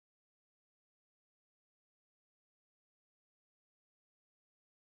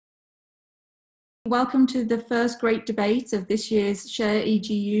Welcome to the first great debate of this year's Share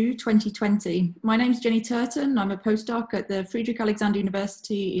EGU 2020. My name is Jenny Turton. I'm a postdoc at the Friedrich Alexander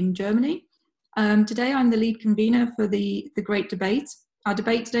University in Germany. Today I'm the lead convener for the great debate. Our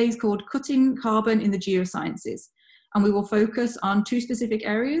debate today is called Cutting Carbon in the Geosciences, and we will focus on two specific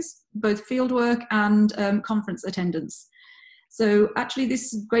areas, both fieldwork and conference attendance. So actually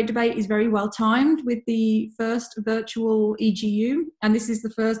this great debate is very well timed with the first virtual EGU, and this is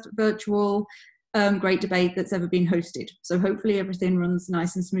the first virtual great debate that's ever been hosted. So hopefully everything runs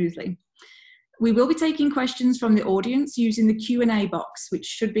nice and smoothly. We will be taking questions from the audience using the Q&A box, which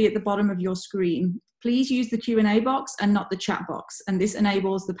should be at the bottom of your screen. Please use the Q&A box and not the chat box, and this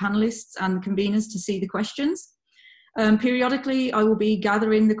enables the panelists and the conveners to see the questions. Periodically, I will be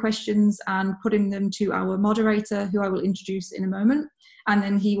gathering the questions and putting them to our moderator, who I will introduce in a moment, and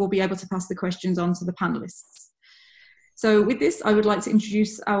then he will be able to pass the questions on to the panelists. So with this, I would like to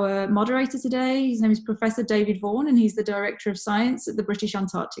introduce our moderator today. His name is Professor David Vaughan, and he's the Director of Science at the British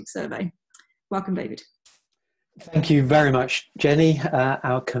Antarctic Survey. Welcome, David. Thank you very much, Jenny,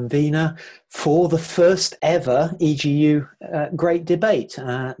 our convener, for the first ever EGU great debate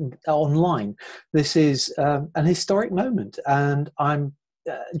online. This is an historic moment, and I'm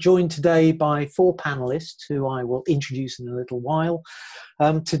joined today by four panelists who I will introduce in a little while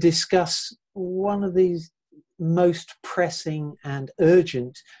to discuss one of these most pressing and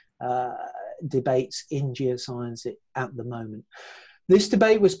urgent debates in geoscience at the moment. This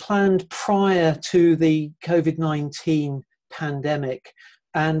debate was planned prior to the COVID-19 pandemic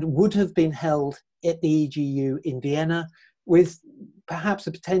and would have been held at the EGU in Vienna with perhaps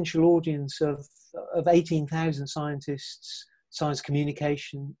a potential audience of 18,000 scientists, science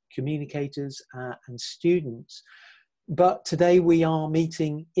communicators and students. But today we are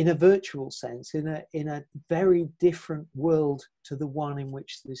meeting in a virtual sense, in a very different world to the one in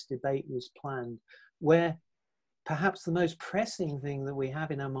which this debate was planned, where perhaps the most pressing thing that we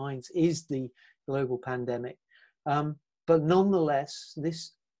have in our minds is the global pandemic. But nonetheless,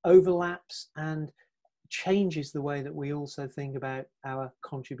 this overlaps and changes the way that we also think about our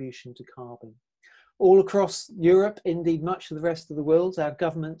contribution to carbon. All across Europe, indeed much of the rest of the world, our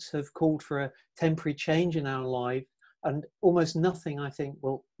governments have called for a temporary change in our life, and almost nothing, I think,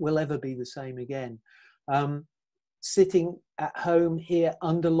 will ever be the same again. Sitting at home here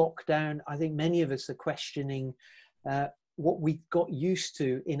under lockdown, I think many of us are questioning what we got used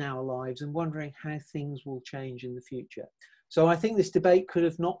to in our lives and wondering how things will change in the future. So I think this debate could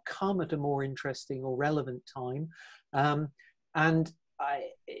have not come at a more interesting or relevant time. And I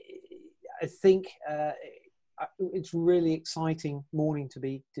think it's really exciting morning to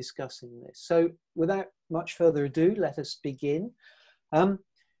be discussing this. So without much further ado, let us begin.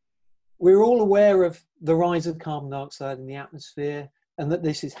 We're all aware of the rise of carbon dioxide in the atmosphere and that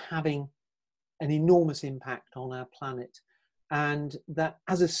this is having an enormous impact on our planet, and that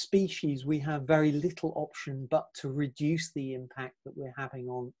as a species we have very little option but to reduce the impact that we're having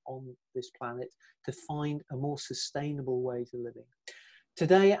on this planet to find a more sustainable way to living.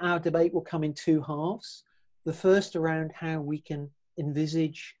 Today our debate will come in two halves. The first around how we can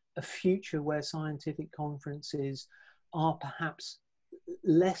envisage a future where scientific conferences are perhaps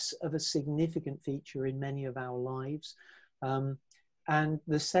less of a significant feature in many of our lives. And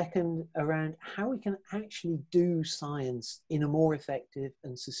the second around how we can actually do science in a more effective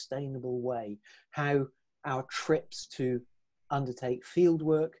and sustainable way, how our trips to undertake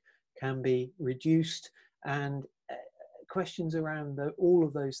fieldwork can be reduced, and questions around all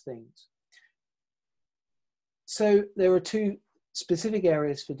of those things. So there are two specific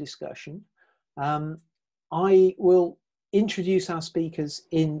areas for discussion. I will introduce our speakers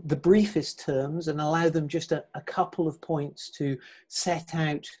in the briefest terms and allow them just a couple of points to set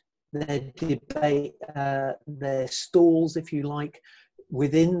out their debate, their stalls, if you like,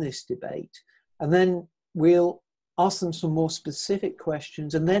 within this debate. And then we'll ask them some more specific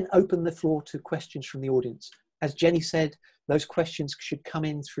questions and then open the floor to questions from the audience. As Jenny said, those questions should come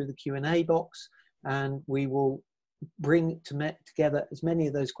in through the Q&A box, and we will bring together as many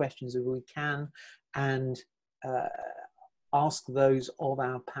of those questions as we can and ask those of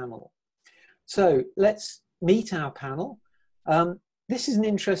our panel. So let's meet our panel. This is an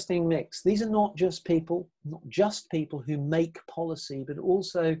interesting mix. These are not just people who make policy, but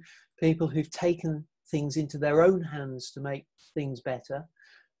also people who've taken things into their own hands to make things better,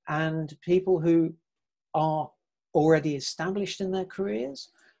 and people who are already established in their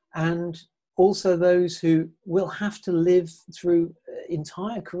careers, and also those who will have to live through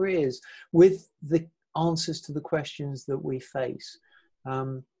entire careers with the answers to the questions that we face.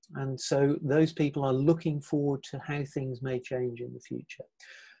 And so those people are looking forward to how things may change in the future.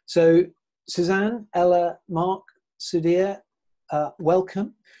 So Suzanne, Ella, Mark, Sudhir,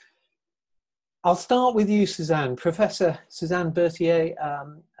 welcome. I'll start with you, Suzanne. Professor Suzanne Berthier,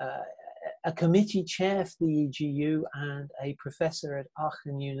 a committee chair for the EGU and a professor at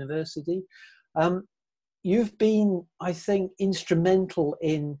Aachen University. You've been, I think, instrumental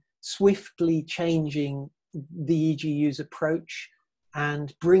in swiftly changing the EGU's approach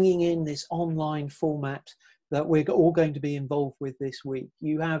and bringing in this online format that we're all going to be involved with this week.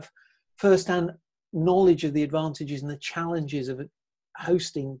 You have first-hand knowledge of the advantages and the challenges of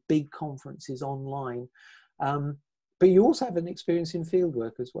hosting big conferences online, but you also have an experience in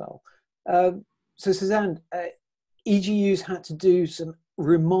fieldwork as well. So Suzanne, EGU's had to do some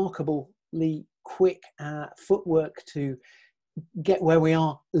remarkably quick footwork to get where we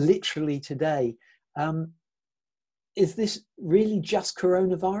are literally today. Is this really just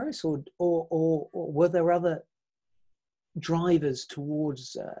coronavirus, or were there other drivers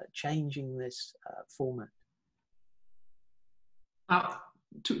towards changing this format?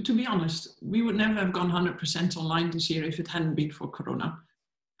 To be honest, we would never have gone 100% online this year if it hadn't been for Corona.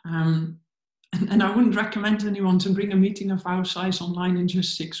 And I wouldn't recommend anyone to bring a meeting of our size online in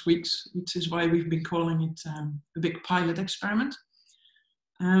just 6 weeks, which is why we've been calling it a big pilot experiment.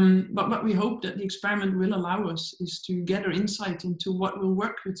 But what we hope that the experiment will allow us is to gather insight into what will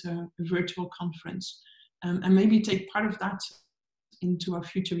work with a virtual conference, and maybe take part of that into our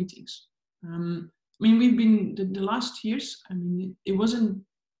future meetings. I mean, we've been, the last years, I mean, it wasn't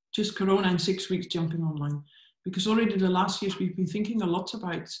just Corona and 6 weeks jumping online, because already the last years we've been thinking a lot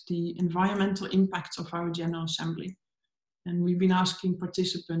about the environmental impacts of our General Assembly. And we've been asking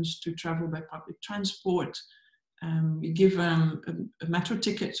participants to travel by public transport. We give a metro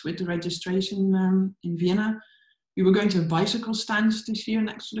ticket with the registration in Vienna. We were going to have bicycle stands this year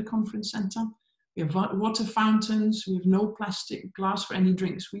next to the conference center. We have water fountains. We have no plastic glass for any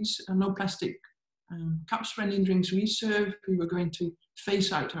drinks. No plastic cups for any drinks we serve. We were going to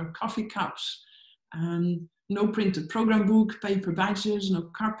phase out our coffee cups. No printed program book, paper badges, no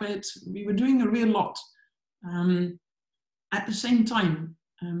carpet. We were doing a real lot at the same time.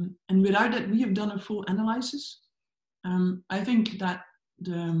 And without that, we have done a full analysis. I think that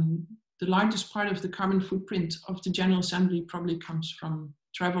the largest part of the carbon footprint of the General Assembly probably comes from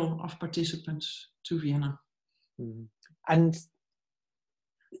travel of participants to Vienna. And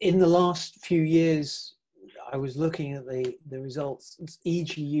in the last few years, I was looking at the results.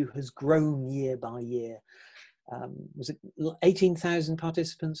 EGU has grown year by year. Was it 18,000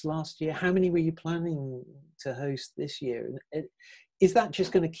 participants last year? How many were you planning to host this year? Is that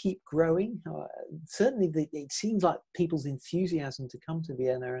just going to keep growing? Certainly, it seems like people's enthusiasm to come to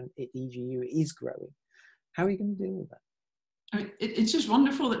Vienna and at EGU is growing. How are you going to deal with that? I mean, it's just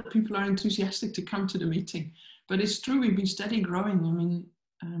wonderful that people are enthusiastic to come to the meeting. But it's true, we've been steady growing. I mean,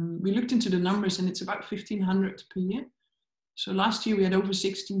 we looked into the numbers and it's about 1,500 per year. So last year we had over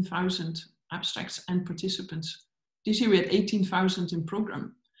 16,000 abstracts and participants. This year we had 18,000 in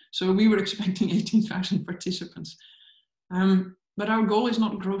program. So we were expecting 18,000 participants. But our goal is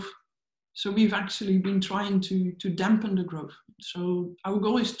not growth. So we've actually been trying to dampen the growth. So our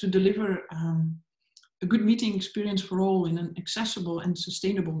goal is to deliver a good meeting experience for all in an accessible and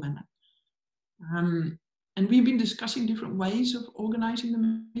sustainable manner. And we've been discussing different ways of organizing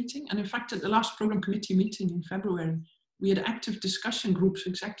the meeting. And in fact, at the last program committee meeting in February, we had active discussion groups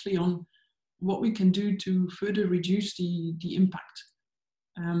exactly on what we can do to further reduce the impact.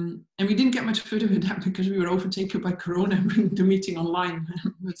 And we didn't get much further with that because we were overtaken by Corona and bringing the meeting online.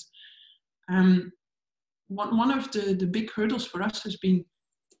 But one of the big hurdles for us has been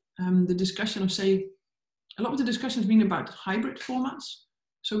the discussion of, say, a lot of the discussion has been about hybrid formats.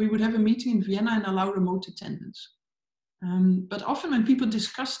 So we would have a meeting in Vienna and allow remote attendance. But often when people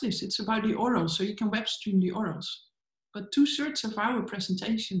discuss this, it's about the orals, so you can web stream the orals. But 2/3 of our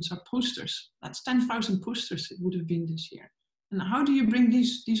presentations are posters. That's 10,000 posters it would have been this year. And how do you bring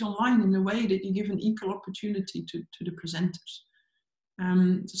these online in a way that you give an equal opportunity to the presenters?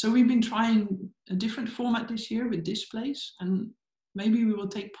 So we've been trying a different format this year with displays, and maybe we will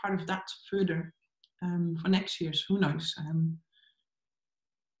take part of that further for next year's, who knows?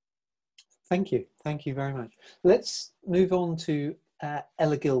 Thank you very much. Let's move on to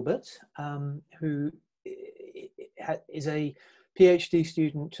Ella Gilbert, who is a PhD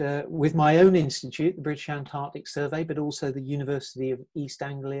student with my own institute, the British Antarctic Survey, but also the University of East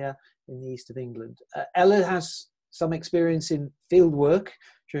Anglia in the east of England. Ella has some experience in fieldwork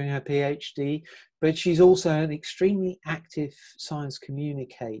during her PhD, but she's also an extremely active science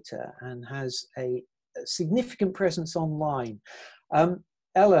communicator and has a significant presence online.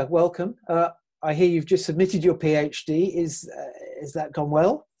 Ella, welcome. I hear you've just submitted your PhD. Is that gone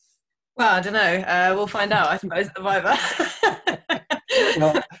well? Well, I don't know. We'll find out, I suppose, at the Viva.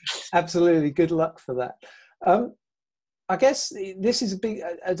 Well, absolutely. Good luck for that. I guess this is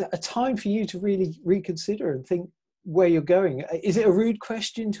a time for you to really reconsider and think where you're going. Is it a rude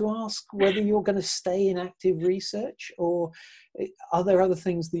question to ask whether you're going to stay in active research, or are there other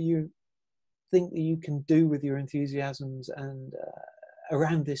things that you think that you can do with your enthusiasms and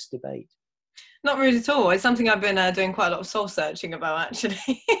around this debate? Not rude at all. It's something I've been doing quite a lot of soul searching about,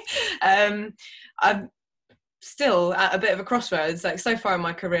 actually. I'm still at a bit of a crossroads. Like, so far in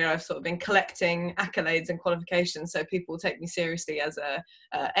my career, I've sort of been collecting accolades and qualifications so people take me seriously as a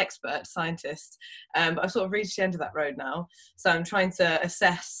expert scientist. But I've sort of reached the end of that road now. So I'm trying to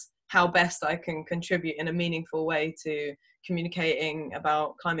assess how best I can contribute in a meaningful way to communicating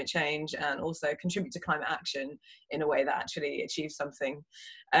about climate change, and also contribute to climate action in a way that actually achieves something.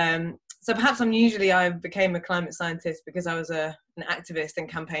 So perhaps I became a climate scientist because I was an activist and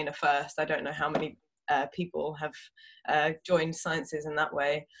campaigner first. I don't know how many people have joined sciences in that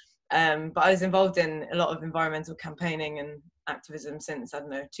way. But I was involved in a lot of environmental campaigning and activism since, I don't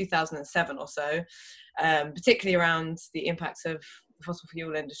know, 2007 or so, particularly around the impacts of the fossil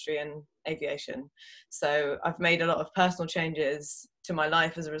fuel industry and aviation. So I've made a lot of personal changes to my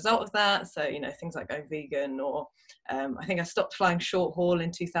life as a result of that. So, you know, things like going vegan, or I think I stopped flying short haul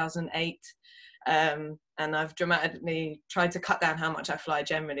in 2008. And I've dramatically tried to cut down how much I fly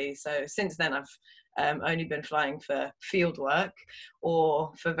generally. So since then, I've only been flying for field work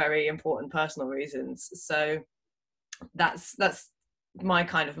or for very important personal reasons. So that's my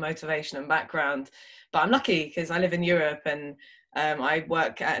kind of motivation and background. But I'm lucky because I live in Europe, and I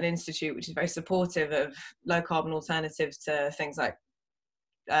work at an institute which is very supportive of low carbon alternatives to things like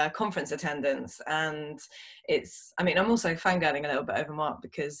conference attendance. And I'm also fangirling a little bit over Mark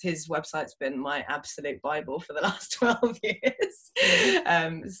because his website's been my absolute Bible for the last 12 years.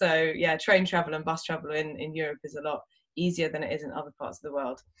 So yeah, train travel and bus travel in Europe is a lot easier than it is in other parts of the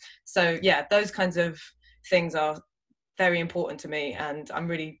world. So yeah, those kinds of things are very important to me, and I'm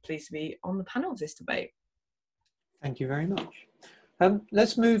really pleased to be on the panel of this debate. Thank you very much.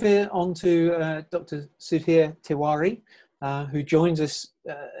 Let's move on to Dr. Sudhir Tiwari, who joins us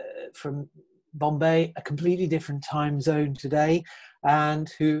from Bombay, a completely different time zone today, and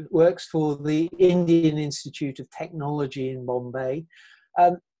who works for the Indian Institute of Technology in Bombay.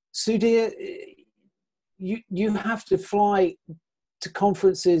 Sudhir, you have to fly to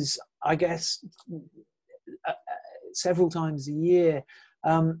conferences, I guess, several times a year.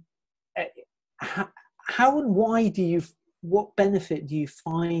 How and why what benefit do you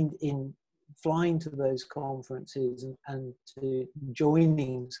find in flying to those conferences and to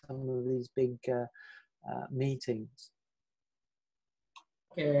joining some of these big meetings?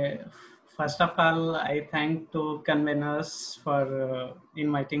 Okay, first of all, I thank to conveners for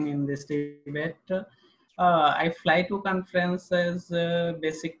inviting in this debate. I fly to conferences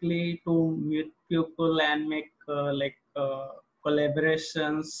basically to meet people and make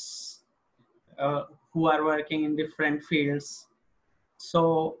collaborations who are working in different fields.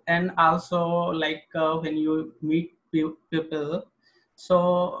 So, and also when you meet people,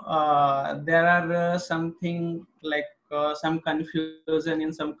 so there are something like some confusion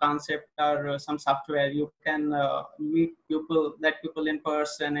in some concept or some software. You can meet people in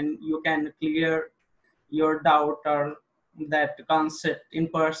person, and you can clear your doubt or that concept in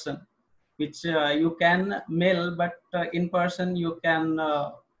person, which you can mail, but in person you can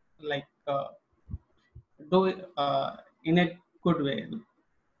do it in a good way,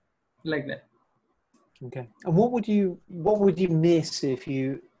 like that. Okay. And what would you miss if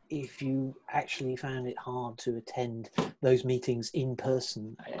you actually found it hard to attend those meetings in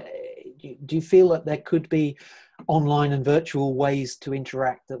person? Do you feel that there could be online and virtual ways to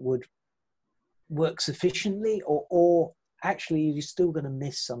interact that would work sufficiently, or actually you're still going to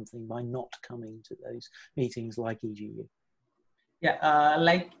miss something by not coming to those meetings like EGU? Yeah,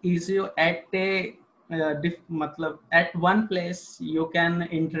 like EGU at a at one place you can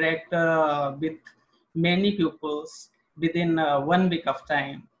interact with many pupils within 1 week of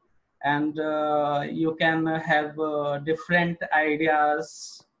time, and you can have different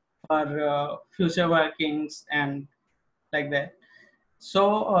ideas for future workings and like that.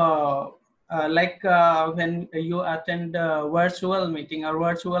 So when you attend virtual meeting or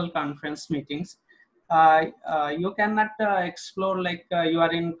virtual conference meetings, you cannot explore like you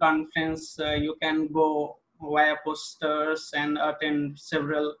are in conference. You can go via posters and attend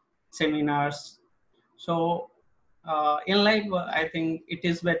several seminars. So in life, I think it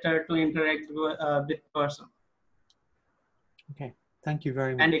is better to interact with person. Okay, thank you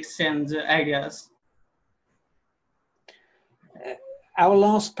very much. And exchange ideas. Our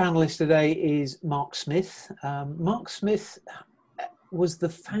last panelist today is Mark Smith. Mark Smith was the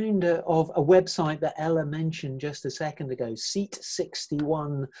founder of a website that Ella mentioned just a second ago,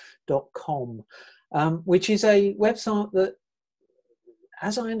 seat61.com, which is a website that,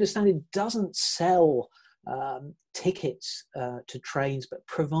 as I understand it, doesn't sell tickets to trains, but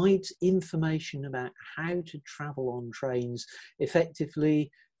provides information about how to travel on trains effectively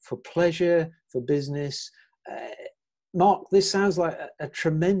for pleasure, for business. Mark, this sounds like a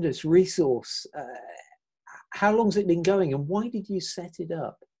tremendous resource. How long has it been going, and why did you set it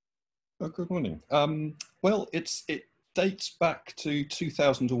up? Oh, good morning. Well, it dates back to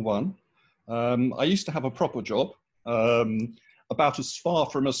 2001. I used to have a proper job, about as far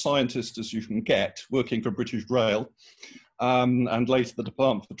from a scientist as you can get, working for British Rail, and later the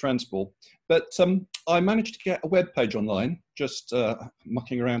Department for Transport. But I managed to get a web page online, just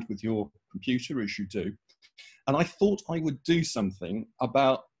mucking around with your computer as you do. And I thought I would do something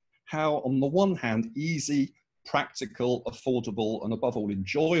about how, on the one hand, easy, practical, affordable, and above all,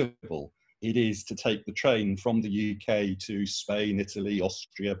 enjoyable it is to take the train from the UK to Spain, Italy,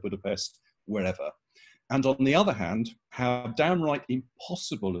 Austria, Budapest, wherever. And on the other hand, how downright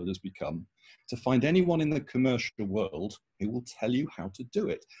impossible it has become to find anyone in the commercial world who will tell you how to do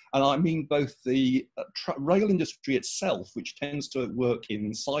it. And I mean both the rail industry itself, which tends to work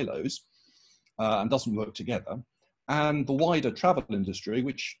in silos and doesn't work together, and the wider travel industry,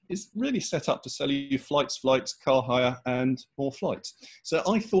 which is really set up to sell you flights, car hire, and more flights. So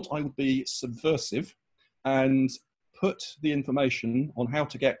I thought I would be subversive and put the information on how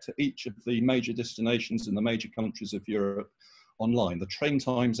to get to each of the major destinations in the major countries of Europe online. The train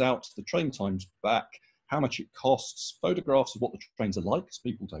times out, the train times back, how much it costs, photographs of what the trains are like, because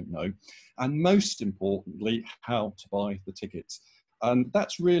people don't know, and most importantly, how to buy the tickets. And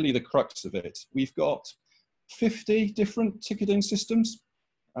that's really the crux of it. We've got 50 different ticketing systems.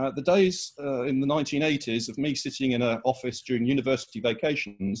 The days in the 1980s of me sitting in an office during university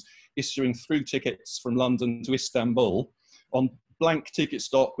vacations, issuing through tickets from London to Istanbul on blank ticket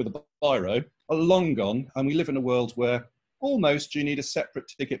stock with a biro are long gone. And we live in a world where almost you need a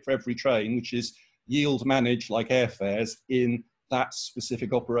separate ticket for every train, which is yield managed like airfares in that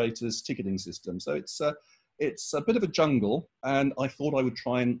specific operator's ticketing system. So it's a bit of a jungle, and I thought I would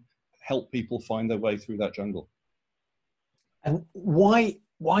try and help people find their way through that jungle. And why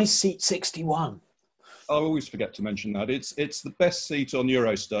seat 61? I always forget to mention that. It's the best seat on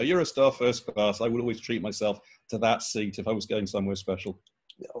Eurostar. Eurostar first class, I would always treat myself to that seat if I was going somewhere special.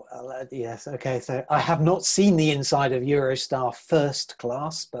 Well, yes, okay. So I have not seen the inside of Eurostar first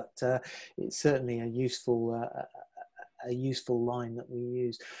class, but it's certainly a useful line that we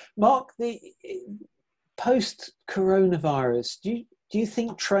use. Mark, the post-coronavirus, do you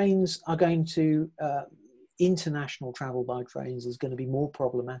think trains are going to, international travel by trains is going to be more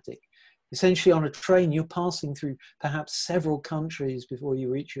problematic? Essentially, on a train, you're passing through perhaps several countries before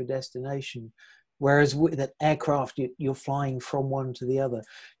you reach your destination, whereas with an aircraft, you're flying from one to the other.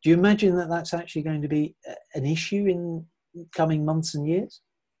 Do you imagine that that's actually going to be an issue in coming months and years?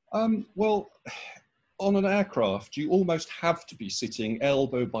 Well, on an aircraft, you almost have to be sitting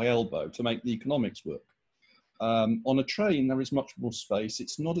elbow by elbow to make the economics work. On a train, there is much more space.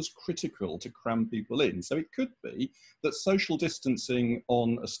 It's not as critical to cram people in. So it could be that social distancing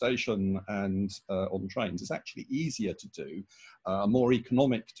on a station and on trains is actually easier to do, more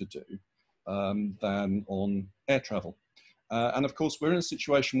economic to do than on air travel. And of course, we're in a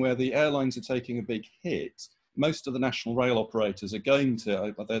situation where the airlines are taking a big hit. Most of the national rail operators are going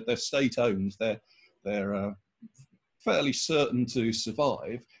to, they're state-owned, they're fairly certain to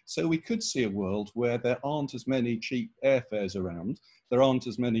survive. So we could see a world where there aren't as many cheap airfares around, there aren't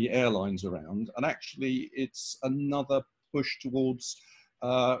as many airlines around, and actually it's another push towards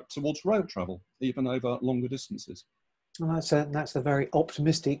rail travel, even over longer distances. Well, that's a very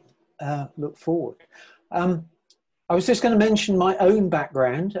optimistic look forward. I was just going to mention my own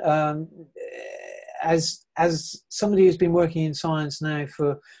background. As somebody who's been working in science now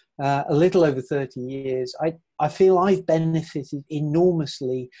for a little over 30 years, I feel I've benefited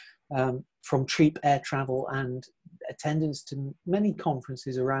enormously from cheap air travel and attendance to many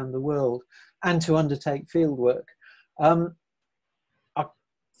conferences around the world and to undertake fieldwork. I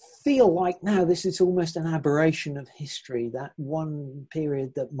feel like now this is almost an aberration of history. That one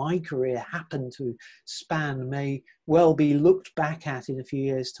period that my career happened to span may well be looked back at in a few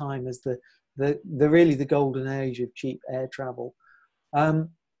years' time as the really the golden age of cheap air travel.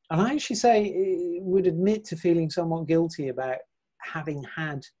 And I actually would admit to feeling somewhat guilty about having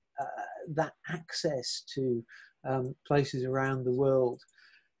had that access to places around the world.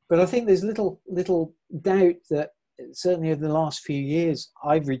 But I think there's little doubt that certainly over the last few years,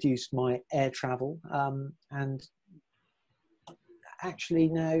 I've reduced my air travel and actually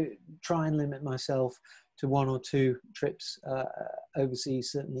now try and limit myself to 1 or 2 trips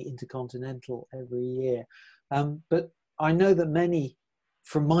overseas, certainly intercontinental every year. But I know that many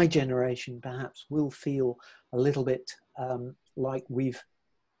from my generation perhaps will feel a little bit like we've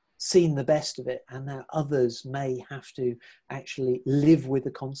seen the best of it, and that others may have to actually live with the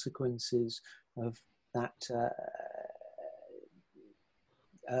consequences of that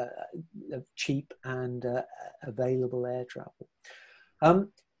of cheap and available air travel.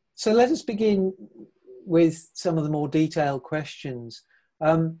 So let us begin with some of the more detailed questions.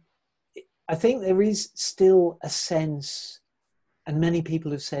 I think there is still a sense, and many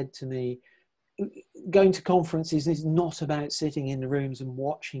people have said to me, going to conferences is not about sitting in the rooms and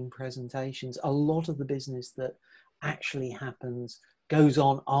watching presentations. A lot of the business that actually happens goes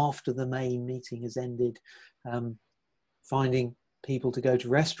on after the main meeting has ended, finding people to go to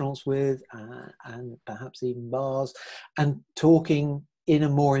restaurants with and perhaps even bars and talking in a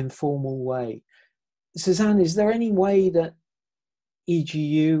more informal way. Suzanne, is there any way that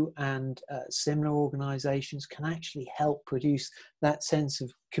EGU and similar organisations can actually help produce that sense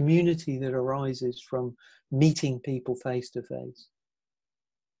of community that arises from meeting people face to face?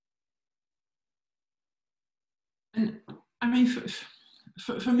 And I mean,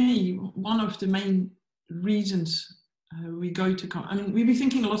 for me, one of the main reasons we go to, I mean, we've been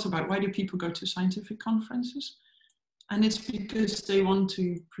thinking a lot about why do people go to scientific conferences? And it's because they want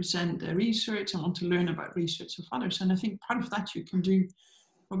to present their research and want to learn about research of others. And I think part of that you can do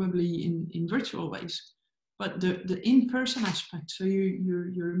probably in virtual ways. But the in-person aspect, so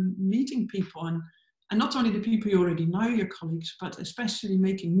you're meeting people, and not only the people you already know, your colleagues, but especially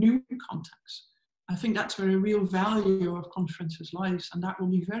making new contacts. I think that's where the real value of conferences lies, and that will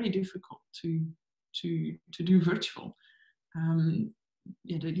be very difficult to do virtual.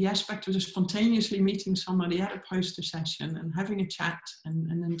 The aspect of just spontaneously meeting somebody at a poster session and having a chat, and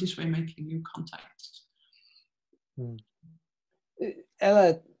then this way making new contacts.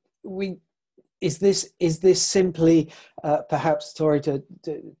 Ella, is this simply perhaps, sorry to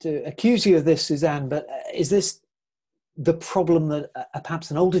accuse you of this, Suzanne, but is this the problem that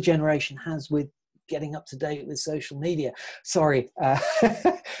perhaps an older generation has with getting up to date with social media? Sorry,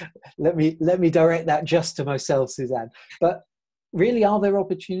 let me direct that just to myself, Suzanne. But really, are there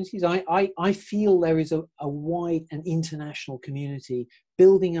opportunities? I feel there is a wide and international community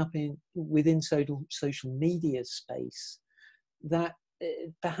building up within social media space that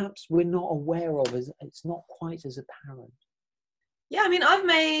perhaps we're not aware of, as it's not quite as apparent. Yeah, I mean, I've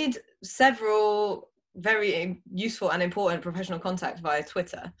made several very useful and important professional contacts via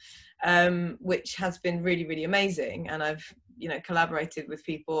Twitter, which has been really, really amazing. And I've, collaborated with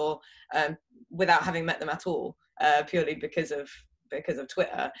people without having met them at all, purely because of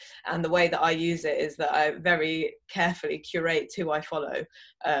Twitter. And the way that I use it is that I very carefully curate who I follow,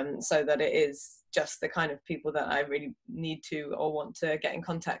 so that it is just the kind of people that I really need to or want to get in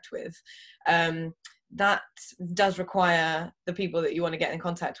contact with. That does require the people that you want to get in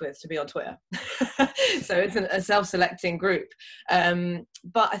contact with to be on Twitter. So it's a self-selecting group.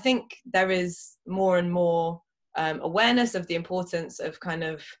 But I think there is more and more awareness of the importance of kind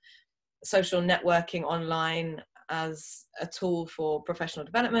of social networking online as a tool for professional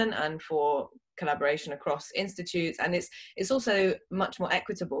development and for collaboration across institutes. And it's also much more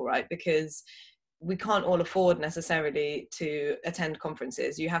equitable, right? Because we can't all afford necessarily to attend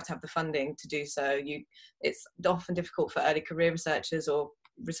conferences. You have to have the funding to do so. It's often difficult for early career researchers or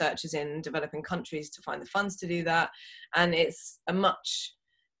researchers in developing countries to find the funds to do that. And it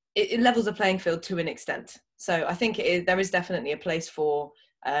levels the playing field to an extent. So I think there is definitely a place for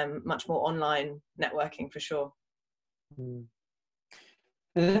much more online networking, for sure.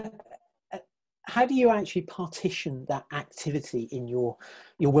 How do you actually partition that activity in your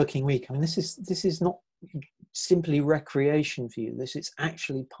working week? I mean, this is not simply recreation for you. This is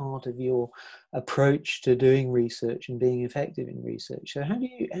actually part of your approach to doing research and being effective in research. So how do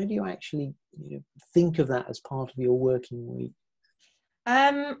you actually think of that as part of your working week?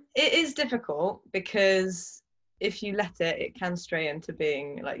 It is difficult because if you let it can stray into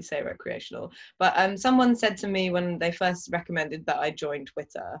being, like you say, recreational. But someone said to me when they first recommended that I join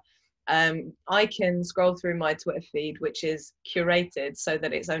Twitter, I can scroll through my Twitter feed, which is curated so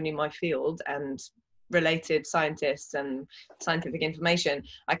that it's only my field and related scientists and scientific information.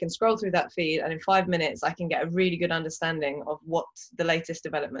 I can scroll through that feed, and in 5 minutes I can get a really good understanding of what the latest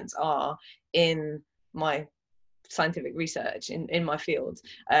developments are in my scientific research in my field.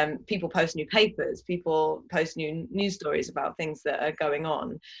 People post new papers, people post new news stories about things that are going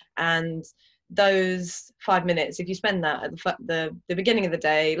on, and those 5 minutes, if you spend that at the beginning of the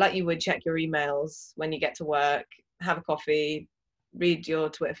day, like you would check your emails when you get to work, have a coffee, read your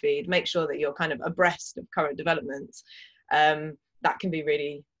Twitter feed, make sure that you're kind of abreast of current developments, that can be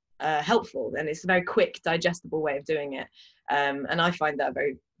really helpful, and it's a very quick, digestible way of doing it, and I find that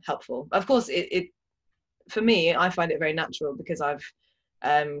very helpful. Of course, for me, I find it very natural because I've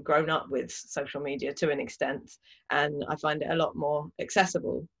grown up with social media to an extent, and I find it a lot more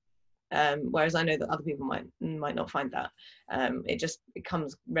accessible. Whereas I know that other people might not find that. It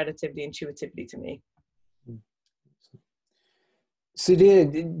comes relatively intuitively to me.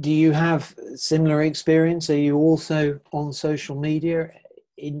 Sudhir, do you have similar experience? Are you also on social media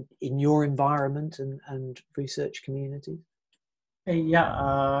in your environment and research community?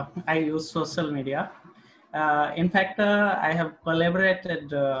 Yeah, I use social media. In fact, I have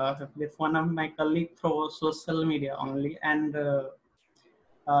collaborated with one of my colleagues through social media only, and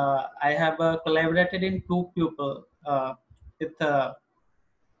I have collaborated in 2 people with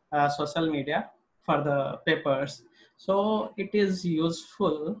social media for the papers. So it is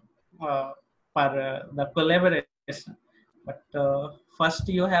useful for the collaboration. But first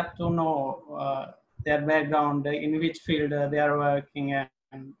you have to know their background, in which field they are working,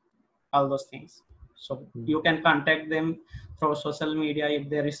 and all those things. So you can contact them through social media. If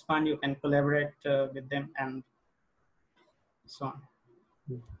they respond, you can collaborate with them and so on.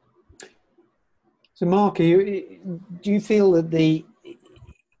 So Mark, do you feel that the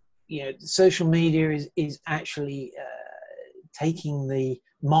social media is actually taking the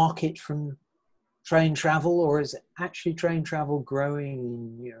market from train travel, or is actually train travel growing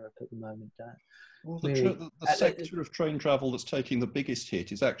in Europe at the moment? Well, the sector of train travel that's taking the biggest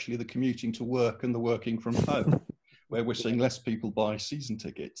hit is actually the commuting to work and the working from home, where we're seeing less people buy season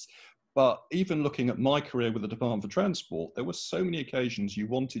tickets. But even looking at my career with the Department for Transport, there were so many occasions you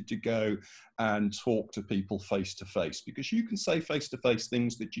wanted to go and talk to people face to face, because you can say face to face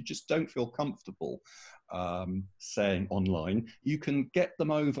things that you just don't feel comfortable saying online. You can get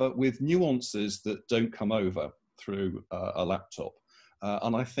them over with nuances that don't come over through a laptop.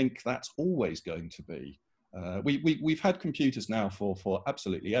 And I think that's always going to be. We've had computers now for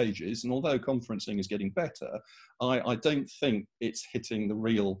absolutely ages, and although conferencing is getting better, I don't think it's hitting the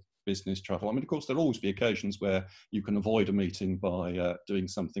real business travel. I mean, of course, there'll always be occasions where you can avoid a meeting by doing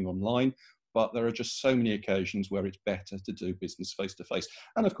something online, but there are just so many occasions where it's better to do business face to face.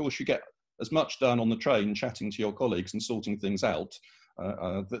 And of course, you get as much done on the train chatting to your colleagues and sorting things out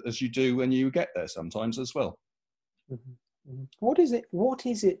as you do when you get there sometimes as well. Mm-hmm. What is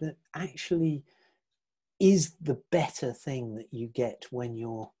it that actually is the better thing that you get when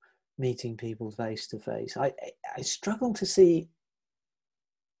you're meeting people face to face? I struggle to see.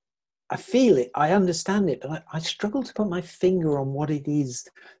 I feel it, I understand it, but I struggle to put my finger on what it is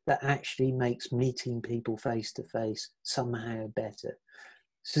that actually makes meeting people face to face somehow better.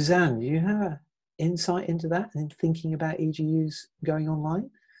 Suzanne, do you have an insight into that and thinking about EGUs going online?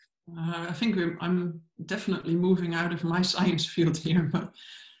 I think I'm definitely moving out of my science field here, but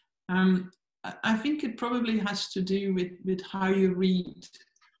I think it probably has to do with how you read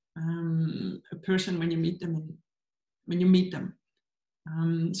a person when you meet them.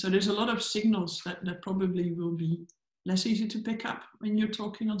 So there's a lot of signals that probably will be less easy to pick up when you're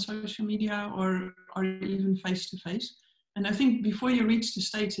talking on social media or even face to face. And I think before you reach the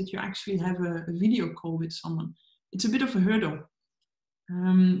stage that you actually have a video call with someone, it's a bit of a hurdle.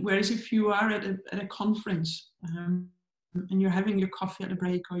 Whereas if you are at a conference and you're having your coffee at a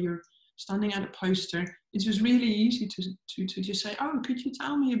break, or you're standing at a poster, it's just really easy to just say, oh, could you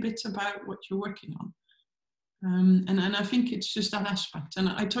tell me a bit about what you're working on? And I think it's just that aspect. And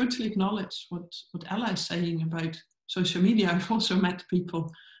I totally acknowledge what Ella is saying about social media. I've also met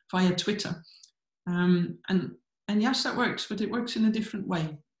people via Twitter. And yes, that works, but it works in a different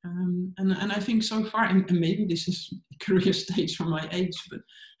way. And I think so far, and maybe this is a career stage for my age, but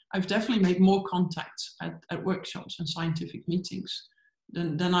I've definitely made more contacts at workshops and scientific meetings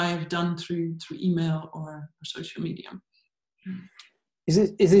than I have done through email or social media.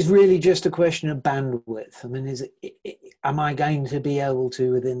 Is this really just a question of bandwidth? I mean, am I going to be able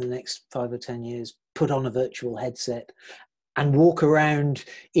to, within the next 5 or 10 years, put on a virtual headset and walk around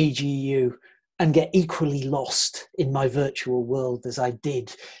EGU and get equally lost in my virtual world as I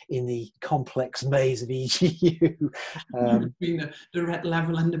did in the complex maze of EGU? Between the red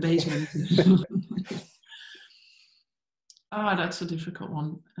level and the basement. That's a difficult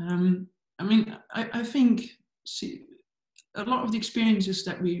one. I mean, I think, a lot of the experiences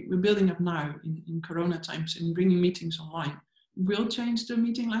that we're building up now in Corona times and bringing meetings online will change the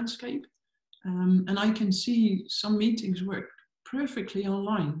meeting landscape. And I can see some meetings work perfectly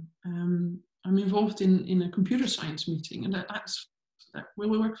online. I'm involved in a computer science meeting, and that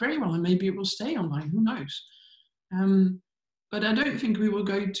will work very well, and maybe it will stay online, who knows. But I don't think we will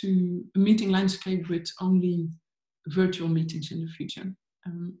go to a meeting landscape with only virtual meetings in the future.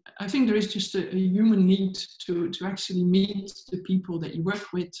 I think there is just a human need to actually meet the people that you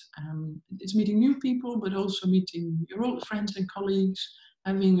work with. It's meeting new people, but also meeting your old friends and colleagues,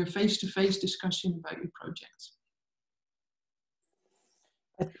 having a face-to-face discussion about your projects.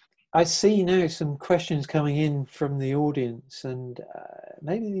 I see now some questions coming in from the audience, and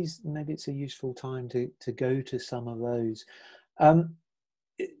maybe it's a useful time to go to some of those.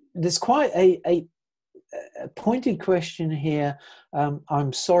 There's quite a pointed question here.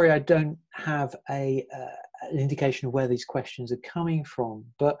 I'm sorry I don't have an indication of where these questions are coming from,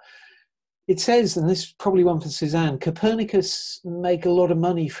 but it says, and this is probably one for Suzanne, Copernicus make a lot of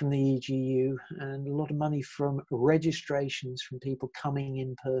money from the EGU and a lot of money from registrations from people coming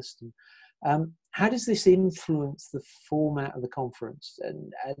in person. How does this influence the format of the conference?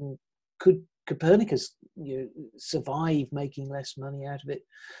 And could Copernicus survive making less money out of it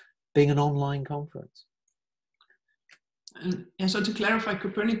being an online conference? Yeah, so to clarify,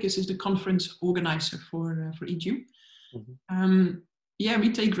 Copernicus is the conference organizer for EGU. Mm-hmm. Yeah,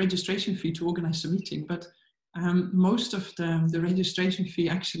 we take registration fee to organize the meeting, but most of the registration fee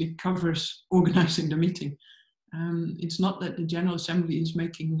actually covers organizing the meeting. It's not that the General Assembly is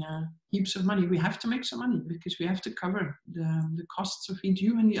making heaps of money. We have to make some money because we have to cover the costs of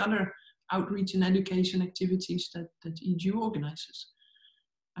EGU and the other outreach and education activities that EGU organizes.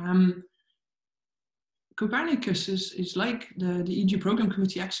 Copernicus is like the EGU Program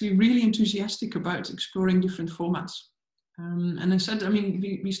Committee, actually really enthusiastic about exploring different formats. And I said, I mean,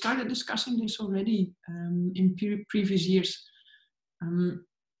 we started discussing this already in previous years.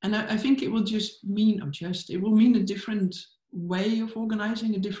 And I think it will just mean, it will mean a different way of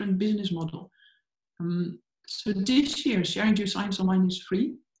organizing, a different business model. So this year, sharing Geoscience Online is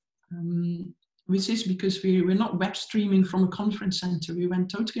free, which is because we're not web streaming from a conference center. We went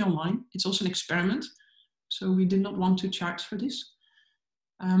totally online. It's also an experiment. So we did not want to charge for this.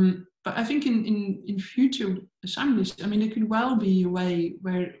 But I think in future assemblies, I mean, it could well be a way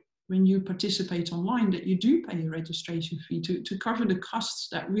where when you participate online that you do pay a registration fee to cover the costs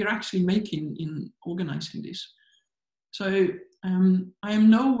that we're actually making in organizing this. So I am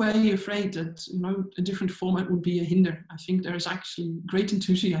no way afraid that a different format would be a hinder. I think there is actually great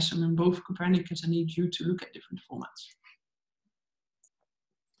enthusiasm in both Copernicus and EGU to look at different formats.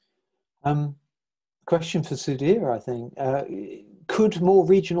 Question for Sudhir, I think. Could more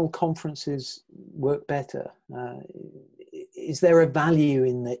regional conferences work better? Is there a value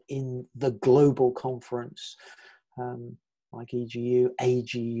in the global conference, like EGU,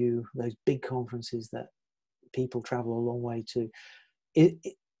 AGU, those big conferences that people travel a long way to?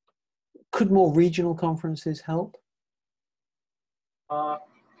 Could more regional conferences help?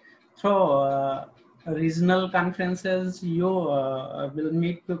 Regional conferences, you will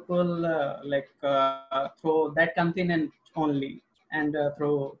meet people through that continent only, and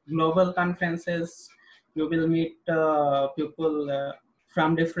through global conferences you will meet people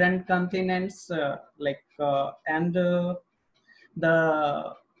from different continents, and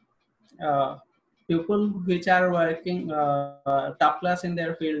the people which are working top class in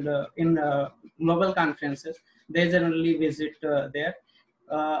their field in global conferences, they generally visit there.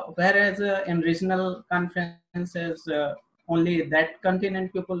 Whereas in regional conferences, only that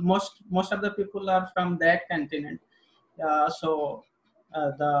continent people, most of the people are from that continent. So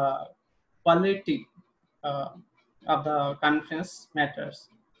the quality of the conference matters.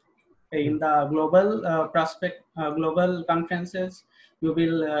 In the global global conferences, you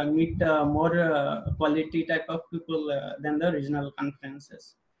will meet more quality type of people than the regional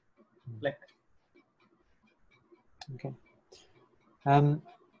conferences. Like that. Okay.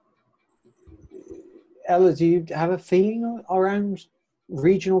 Ella, do you have a feeling around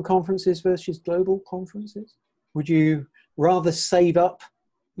regional conferences versus global conferences? Would you rather save up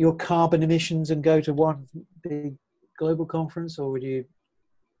your carbon emissions and go to one big global conference, or would you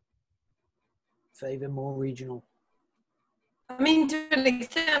favor more regional? I mean, to an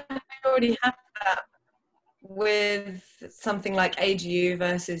extent, we already have that with something like AGU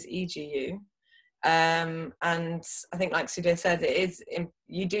versus EGU. And I think, like Sudhir said,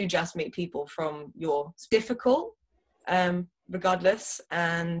 you do just meet people from your difficult, regardless.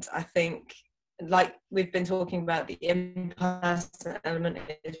 And I think, like we've been talking about, the in-person element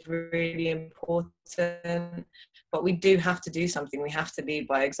is really important, but we do have to do something. We have to lead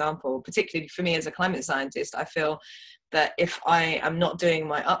by example, particularly for me as a climate scientist. I feel that if I am not doing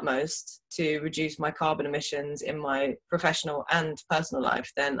my utmost to reduce my carbon emissions in my professional and personal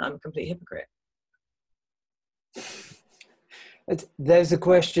life, then I'm a complete hypocrite. There's a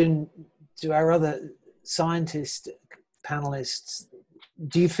question to our other scientist panelists.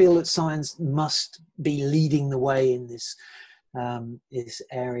 Do you feel that science must be leading the way in this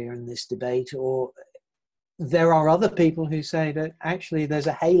area, in this debate, or there are other people who say that actually there's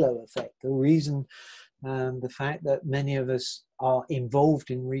a halo effect? The reason, the fact that many of us are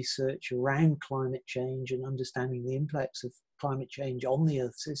involved in research around climate change and understanding the impacts of climate change on the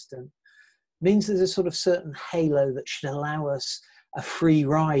Earth system means there's a sort of certain halo that should allow us a free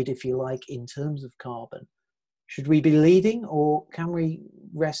ride, if you like, in terms of carbon. Should we be leading, or can we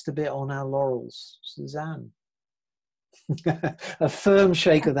rest a bit on our laurels? Suzanne? A firm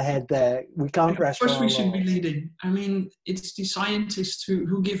shake of the head there. We can't rest on our laurels. Of course we should be leading. I mean, it's the scientists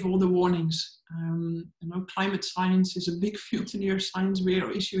who give all the warnings. Climate science is a big field in neuroscience. We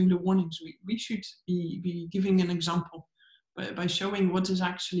are issuing the warnings. We should be giving an example by showing what is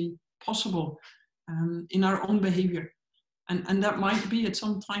actually possible in our own behavior. And that might be at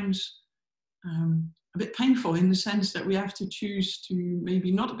sometimes a bit painful, in the sense that we have to choose to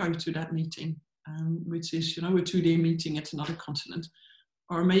maybe not go to that meeting, which is, a 2-day meeting at another continent.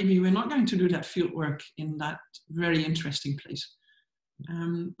 Or maybe we're not going to do that field work in that very interesting place.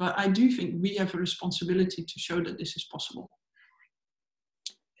 But I do think we have a responsibility to show that this is possible.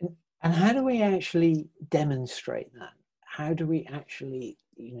 And how do we actually demonstrate that? How do we actually,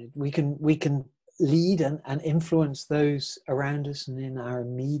 we can lead and influence those around us and in our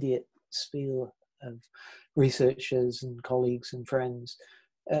immediate sphere of researchers and colleagues and friends.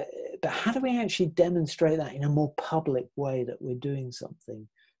 But how do we actually demonstrate that in a more public way, that we're doing something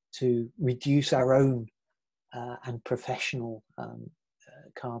to reduce our own and professional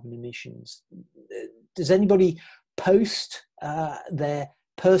carbon emissions? Does anybody post their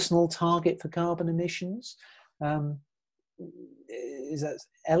personal target for carbon emissions? Is that,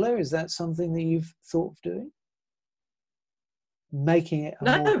 Ella, is that something that you've thought of doing? Making it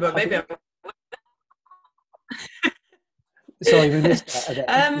no, but public? maybe Sorry, we missed that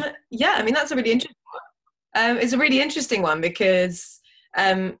a bit. Yeah, I mean, that's a really interesting one. It's a really interesting one because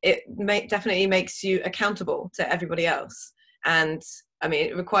it definitely makes you accountable to everybody else. And I mean,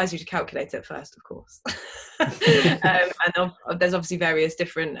 it requires you to calculate it first, of course. And there's obviously various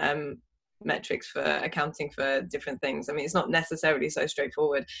different metrics for accounting for different things. I mean, it's not necessarily so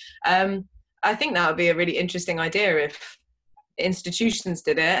straightforward. I think that would be a really interesting idea if institutions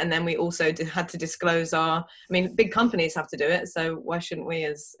did it, and then we also had to disclose I mean, big companies have to do it, so why shouldn't we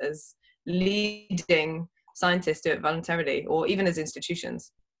as leading scientists do it voluntarily, or even as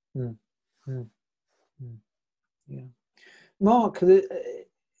institutions? Yeah. Mark, to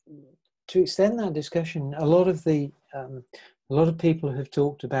extend that discussion, a lot of people have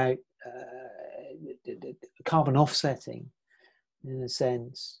talked about carbon offsetting, in a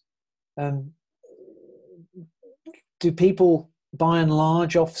sense. Do people, by and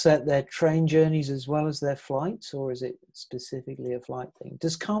large, offset their train journeys as well as their flights, or is it specifically a flight thing?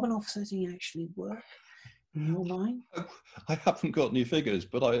 Does carbon offsetting actually work in your mind? I haven't got any figures,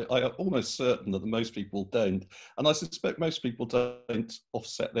 but I'm almost certain that most people don't. And I suspect most people don't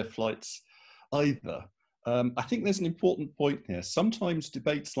offset their flights either. I think there's an important point here. Sometimes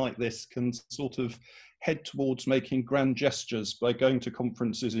debates like this can sort of head towards making grand gestures by going to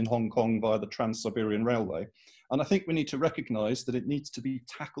conferences in Hong Kong via the Trans-Siberian Railway. And I think we need to recognise that it needs to be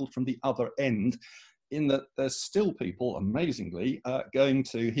tackled from the other end, in that there's still people, amazingly, going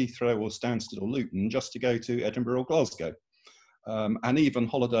to Heathrow or Stansted or Luton just to go to Edinburgh or Glasgow. And even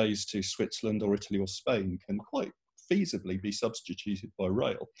holidays to Switzerland or Italy or Spain can quite feasibly be substituted by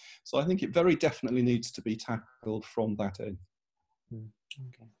rail. So I think it very definitely needs to be tackled from that end.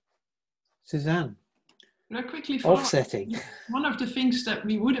 Okay. Suzanne? Quickly offsetting. One of the things that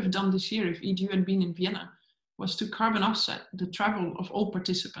we would have done this year if EGU had been in Vienna was to carbon offset the travel of all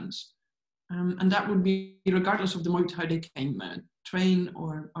participants. And that would be regardless of the mode how they came, train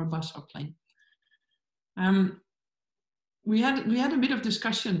or bus or plane. We had a bit of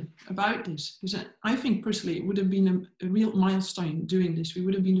discussion about this, because I think personally it would have been a real milestone doing this. We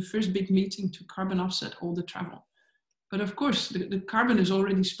would have been the first big meeting to carbon offset all the travel. But of course, the carbon is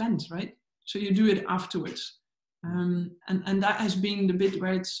already spent, right? So you do it afterwards. And that has been the bit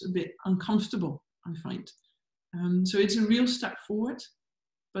where it's a bit uncomfortable, I find. So it's a real step forward,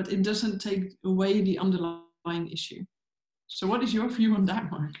 but it doesn't take away the underlying issue. So what is your view on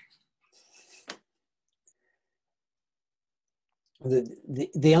that, Mark?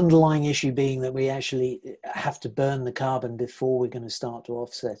 The underlying issue being that we actually have to burn the carbon before we're going to start to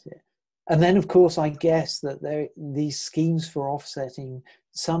offset it. And then, of course, I guess that these schemes for offsetting,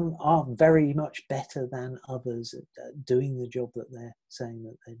 some are very much better than others at doing the job that they're saying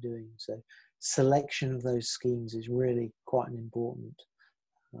that they're doing. So selection of those schemes is really quite an important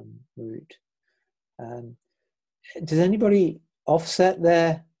route. Does anybody offset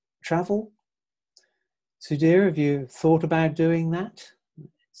their travel? Sudhir, have you thought about doing that? It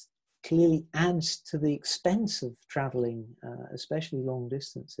clearly adds to the expense of traveling, especially long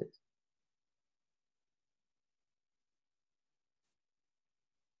distances.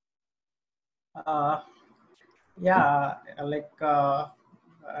 Yeah, like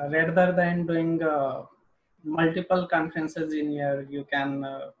rather than doing multiple conferences in year, you can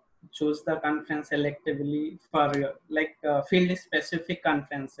choose the conference selectively for like field specific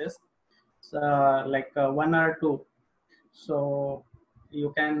conferences, like one or two. So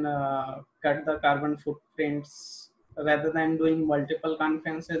you can cut the carbon footprints rather than doing multiple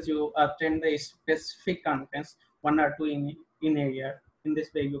conferences. You attend the specific conference, one or two in a year. In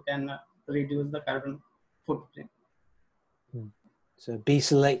this way, you can reduce the carbon footprint. So be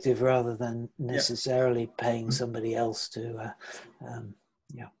selective rather than necessarily Yeah. paying somebody else to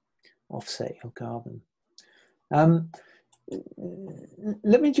offset your carbon.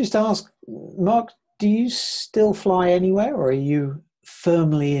 Let me just ask, Mark, do you still fly anywhere, or are you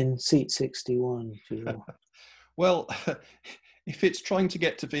firmly in seat 61 for your... Well, if it's trying to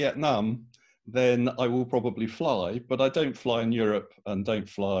get to Vietnam, then I will probably fly, but I don't fly in Europe and don't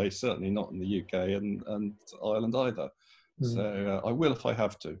fly, certainly not in the UK and Ireland either. So I will if I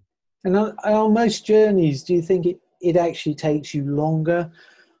have to. And on most journeys, do you think it actually takes you longer,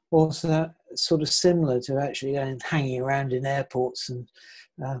 or is that sort of similar to actually hanging around in airports and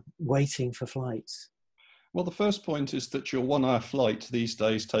waiting for flights? Well, the first point is that your 1 hour flight these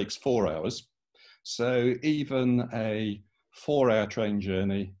days takes 4 hours. So even a 4-hour train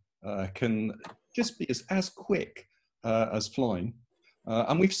journey can just be as quick as flying.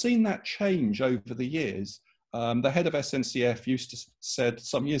 And we've seen that change over the years. The head of SNCF used to said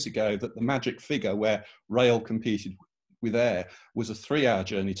some years ago that the magic figure where rail competed with air was a 3-hour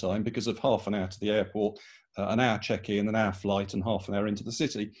journey time because of half an hour to the airport, an hour check-in, an hour flight, and half an hour into the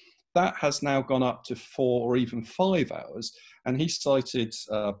city. That has now gone up to 4 or even 5 hours. And he cited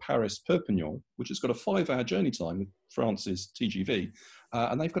Paris-Perpignan, which has got a 5-hour journey time with France's TGV,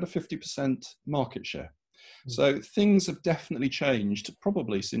 and they've got a 50% market share. So things have definitely changed,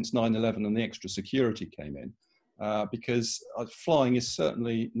 probably since 9/11 and the extra security came in, because flying is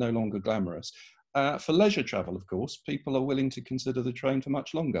certainly no longer glamorous. For leisure travel, of course, people are willing to consider the train for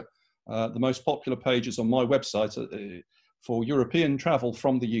much longer. The most popular pages on my website for European travel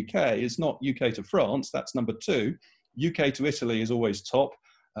from the UK is not UK to France, that's number 2. UK to Italy is always top,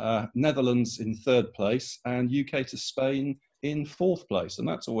 Netherlands in 3rd place, and UK to Spain in 4th place. And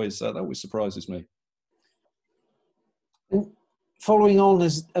that's always, that always surprises me. And following on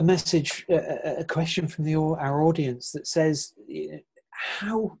as a message, a question from our audience that says,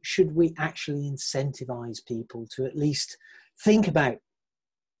 how should we actually incentivize people to at least think about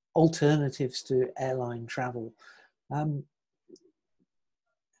alternatives to airline travel?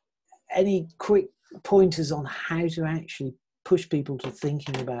 Any quick pointers on how to actually push people to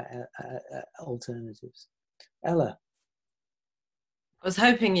thinking about alternatives? Ella? I was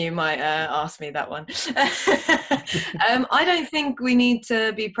hoping you might ask me that one. I don't think we need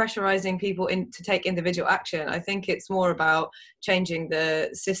to be pressurizing people to take individual action. I think it's more about changing the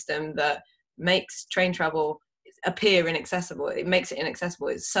system that makes train travel appear inaccessible. It makes it inaccessible.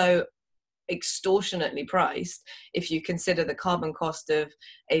 It's so extortionately priced if you consider the carbon cost of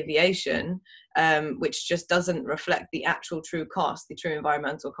aviation, which just doesn't reflect the actual true cost, the true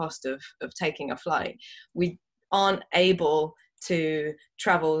environmental cost of taking a flight. We aren't able to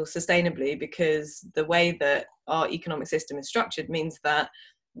travel sustainably because the way that our economic system is structured means that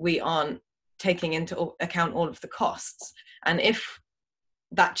we aren't taking into account all of the costs. And if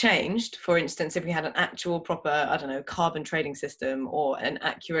that changed, for instance, if we had an actual proper, I don't know, carbon trading system or an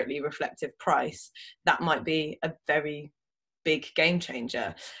accurately reflective price, that might be a very big game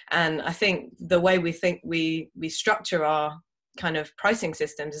changer. And I think the way we think we structure our kind of pricing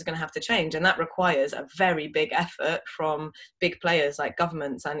systems is going to have to change, and that requires a very big effort from big players like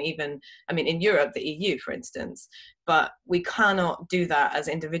governments and even, I mean, in Europe, the EU, for instance. But we cannot do that as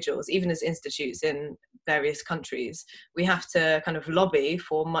individuals, even as institutes in various countries. We have to kind of lobby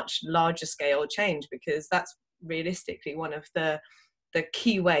for much larger scale change, because that's realistically one of the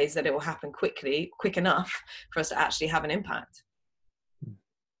key ways that it will happen quick enough for us to actually have an impact.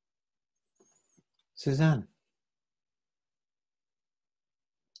 Suzanne?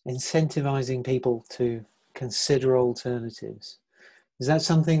 Incentivizing people to consider alternatives. Is that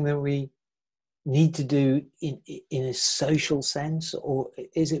something that we need to do in a social sense, or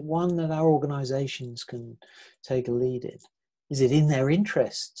is it one that our organisations can take a lead in? Is it in their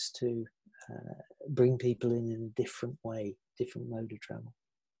interests to bring people in a different way, different mode of travel?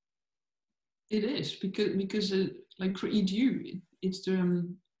 It is, because like for EDU, it's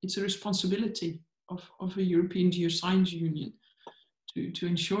a responsibility of a European Geoscience Union to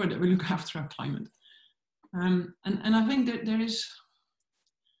ensure that we look after our climate. And I think that there is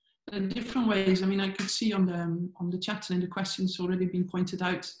different ways. I mean, I could see on the chat and in the questions already been pointed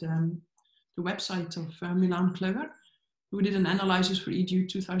out the website of Milan Clever, who did an analysis for EDU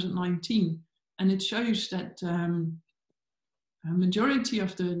 2019, and it shows that a majority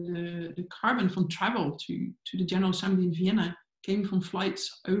of the carbon from travel to the General Assembly in Vienna came from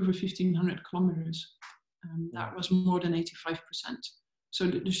flights over 1,500 kilometers. That was more than 85%. So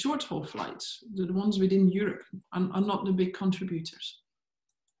the short-haul flights, the ones within Europe, are not the big contributors.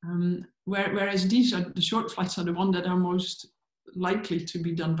 Whereas the short flights are the ones that are most likely to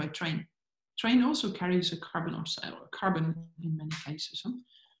be done by train. Train also carries a carbon offset, or carbon in many cases,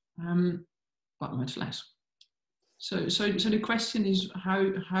 but much less. So the question is,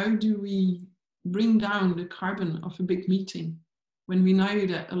 how do we bring down the carbon of a big meeting when we know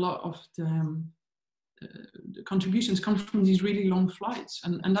that a lot of the contributions come from these really long flights?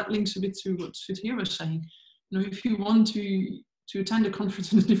 And that links a bit to what Sudhir was saying. You know, if you want to attend a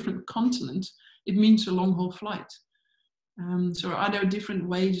conference in a different continent, it means a long haul flight. So are there different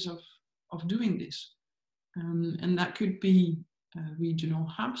ways of doing this? And that could be regional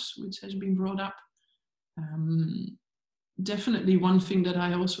hubs, which has been brought up. Definitely one thing that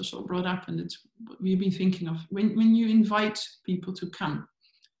I also saw brought up, and it's what we've been thinking of, when you invite people to come,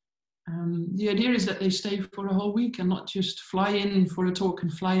 the idea is that they stay for a whole week and not just fly in for a talk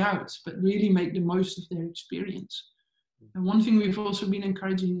and fly out, but really make the most of their experience. And one thing we've also been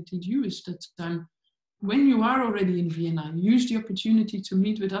encouraging at EDU is that when you are already in Vienna, use the opportunity to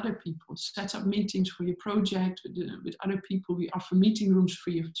meet with other people, set up meetings for your project with other people. We offer meeting rooms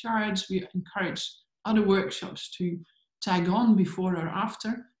free of charge. We encourage other workshops to tag on before or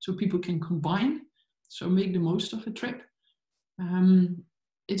after so people can combine, so make the most of a trip.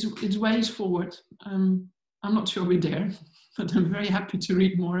 It's ways forward. I'm not sure we're there, but I'm very happy to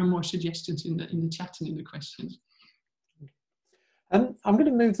read more and more suggestions in the chat and in the questions. I'm going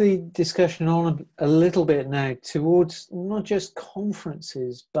to move the discussion on a little bit now towards not just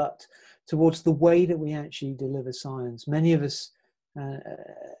conferences, but towards the way that we actually deliver science. Many of us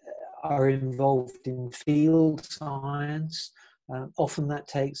are involved in field science. Often that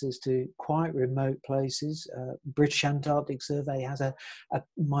takes us to quite remote places. British Antarctic Survey has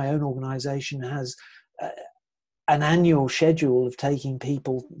my own organisation has an annual schedule of taking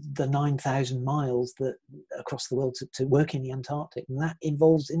people the 9,000 miles that across the world to work in the Antarctic, and that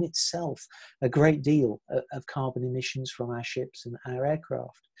involves in itself a great deal of carbon emissions from our ships and our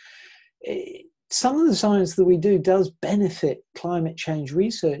aircraft. Some of the science that we do does benefit climate change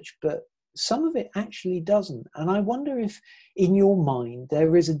research, but some of it actually doesn't. And I wonder if in your mind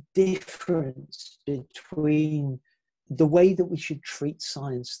there is a difference between the way that we should treat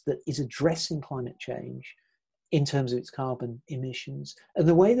science that is addressing climate change in terms of its carbon emissions, and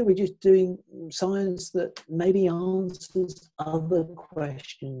the way that we're just doing science that maybe answers other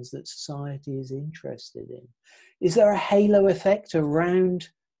questions that society is interested in. Is there a halo effect around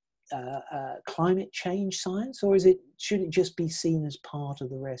climate change science, or should it just be seen as part of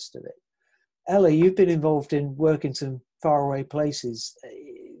the rest of it? Ella, you've been involved in work in some faraway places.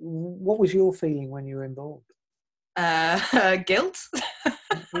 What was your feeling when you were involved? Guilt.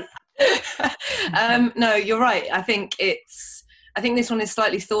 No, you're right. I think this one is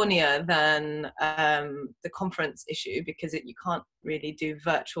slightly thornier than the conference issue, because you can't really do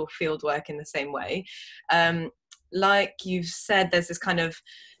virtual field work in the same way. Like you've said, there's this kind of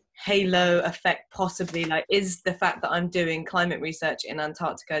halo effect, possibly. Like, is the fact that I'm doing climate research in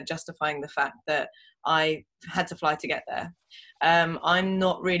Antarctica justifying the fact that I had to fly to get there? I'm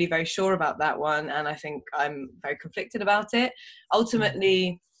not really very sure about that one, and I think I'm very conflicted about it.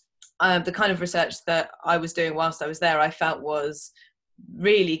 Ultimately, the kind of research that I was doing whilst I was there, I felt was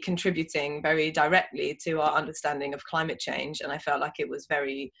really contributing very directly to our understanding of climate change, and I felt like it was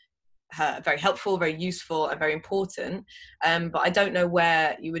very helpful, very useful, and very important. But I don't know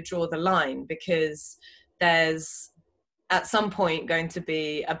where you would draw the line, because there's at some point going to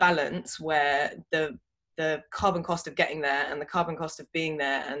be a balance where the carbon cost of getting there and the carbon cost of being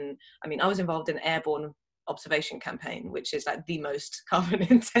there. And I mean, I was involved in an airborne observation campaign, which is like the most carbon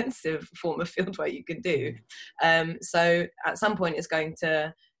intensive form of fieldwork you can do. So at some point it's going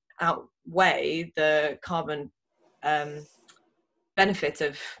to outweigh the carbon benefit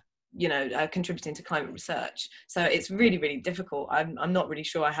of contributing to climate research. So it's really, really difficult. I'm not really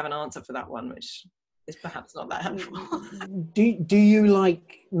sure I have an answer for that one, which is perhaps not that helpful. Do you,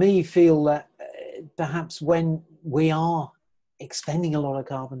 like me, feel that perhaps when we are expending a lot of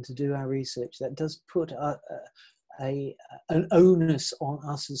carbon to do our research, that does put an onus on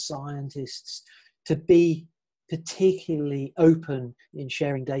us as scientists to be particularly open in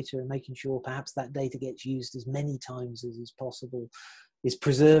sharing data and making sure perhaps that data gets used as many times as is possible, is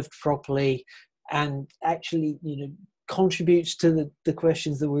preserved properly, and actually, contributes to the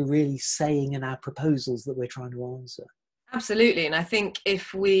questions that we're really saying in our proposals that we're trying to answer? Absolutely. And I think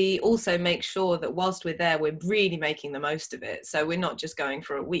if we also make sure that whilst we're there, we're really making the most of it. So we're not just going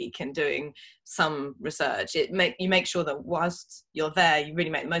for a week and doing some research. You make sure that whilst you're there, you really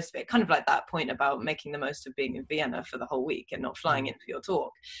make the most of it. Kind of like that point about making the most of being in Vienna for the whole week and not flying in for your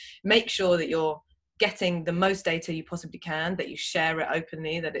talk. Make sure that you're getting the most data you possibly can, that you share it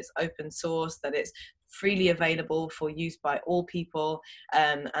openly, that it's open source, that it's freely available for use by all people,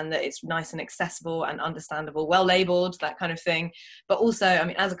 and that it's nice and accessible and understandable, well labeled, that kind of thing. But also,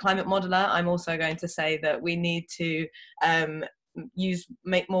 as a climate modeler, I'm also going to say that we need to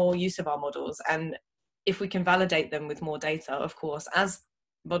make more use of our models, and if we can validate them with more data, of course, as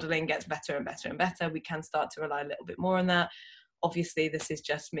modeling gets better and better and better, we can start to rely a little bit more on that. Obviously, this is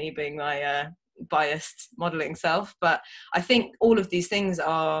just me being my biased modeling self, but I think all of these things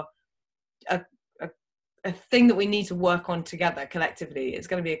are a thing that we need to work on together collectively. It's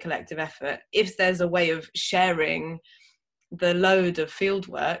going to be a collective effort. If there's a way of sharing the load of field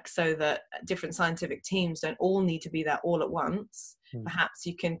work so that different scientific teams don't all need to be there all at once, perhaps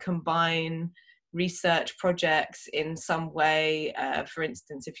you can combine research projects in some way. For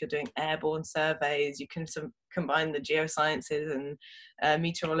instance, if you're doing airborne surveys, you can combine the geosciences and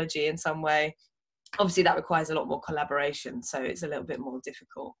meteorology in some way. Obviously, that requires a lot more collaboration, so it's a little bit more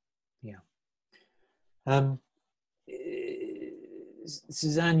difficult. Yeah.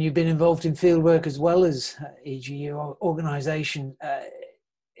 Suzanne, you've been involved in fieldwork as well as EGU organisation.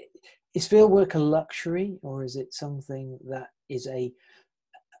 Is fieldwork a luxury, or is it something that is a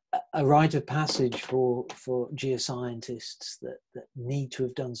rite of passage for geoscientists that need to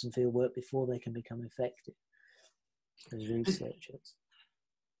have done some fieldwork before they can become effective as researchers?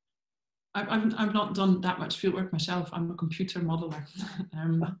 I've not done that much fieldwork myself. I'm a computer modeler,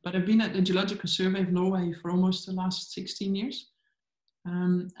 but I've been at the Geological Survey of Norway for almost the last 16 years.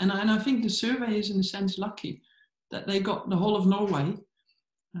 And I think the survey is in a sense lucky that they got the whole of Norway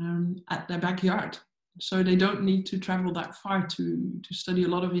at their backyard. So they don't need to travel that far to study a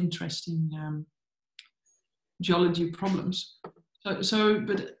lot of interesting geology problems. But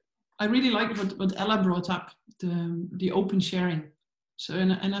I really like what Ella brought up, the open sharing. So,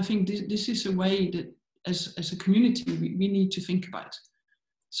 and I think this is a way that as a community, we need to think about.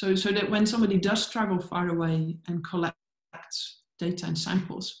 So that when somebody does travel far away and collects data and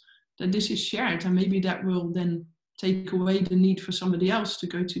samples, that this is shared, and maybe that will then take away the need for somebody else to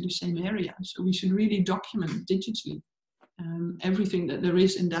go to the same area. So we should really document digitally everything that there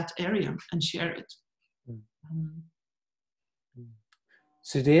is in that area and share it.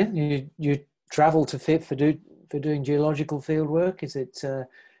 Sudhir, you travel to FIT for doing geological field work? Is it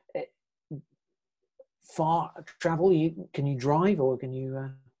far travel? Can you drive, or can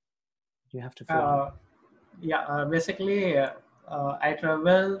you have to fly? Basically, I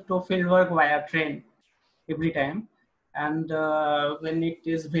travel to field work via train every time, and when it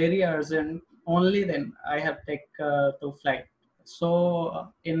is very urgent, only then I have to flight. So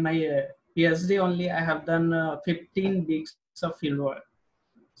in my PhD only, I have done 15 weeks of field work.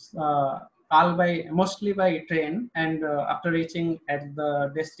 Mostly by train, and after reaching at the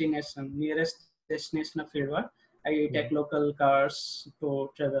nearest destination of fieldwork, I take local cars to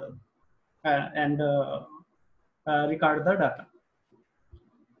travel and record the data.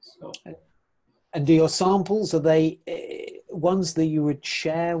 So, and do your samples, are they ones that you would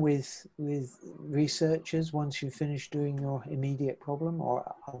share with researchers once you finish doing your immediate problem, or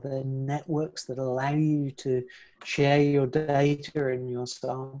are there networks that allow you to share your data and your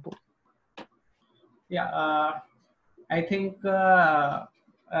sample? I think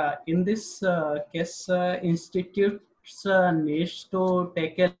in this case, institutes need to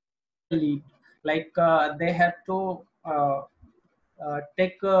take a lead. Like they have to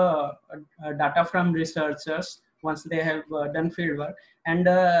take data from researchers once they have done fieldwork, and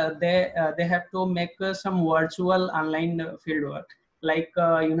they have to make some virtual online fieldwork, like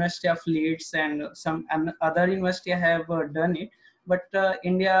University of Leeds and some other university have done it. But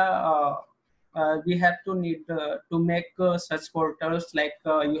India, we have to need to make such portals, like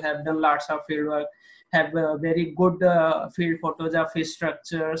you have done lots of fieldwork, have very good field photos of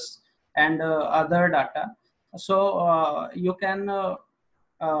structures, and other data. So you can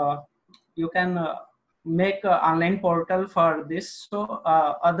make an online portal for this, so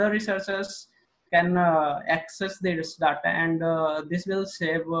other researchers can access this data, and this will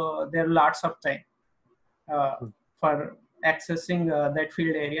save their lots of time for accessing that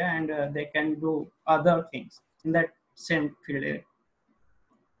field area, and they can do other things in that same field area.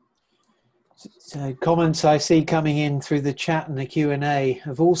 So comments I see coming in through the chat and the Q&A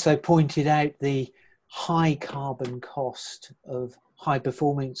have also pointed out the high carbon cost of high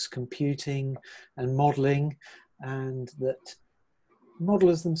performance computing and modeling, and that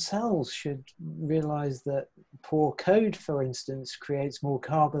modelers themselves should realize that poor code, for instance, creates more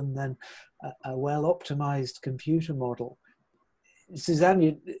carbon than a well-optimized computer model.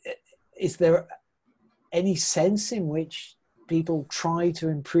 Suzanne, is there any sense in which people try to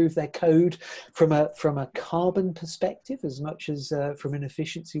improve their code from a carbon perspective as much as from an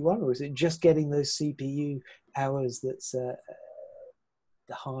efficiency one, or is it just getting those CPU hours that's the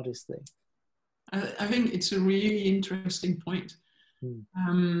hardest thing? I think it's a really interesting point.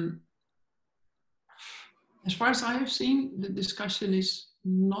 As far as I have seen, the discussion is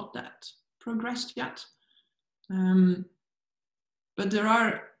not that progressed yet. But there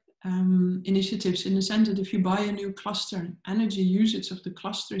are initiatives in the sense that if you buy a new cluster, energy usage of the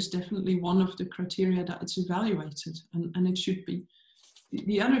cluster is definitely one of the criteria that it's evaluated, and it should be.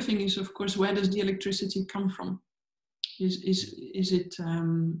 The other thing is, of course, where does the electricity come from? Is it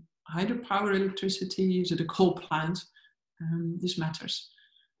hydropower electricity? Is it a coal plant? This matters.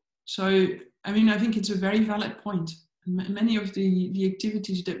 So, I mean, I think it's a very valid point. Many of the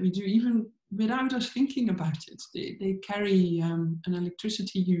activities that we do, even without us thinking about it, they carry an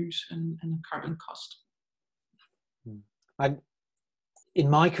electricity use and a carbon cost. In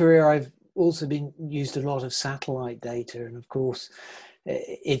my career, I've also used a lot of satellite data, and of course,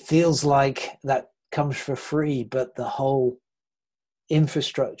 it feels like that comes for free, but the whole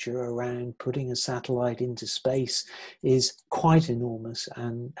infrastructure around putting a satellite into space is quite enormous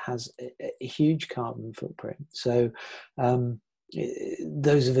and has a huge carbon footprint. So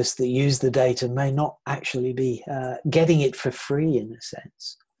those of us that use the data may not actually be getting it for free in a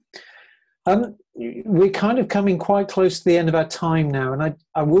sense. We're kind of coming quite close to the end of our time now, and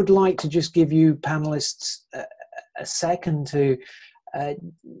I would like to just give you panelists a second to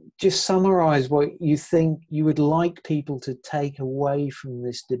just summarize what you think you would like people to take away from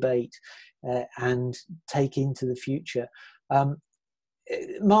this debate and take into the future.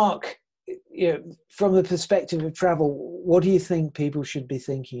 Mark, from the perspective of travel, what do you think people should be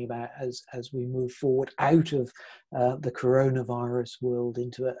thinking about as we move forward out of the coronavirus world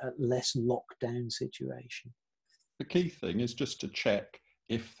into a less lockdown situation? The key thing is just to check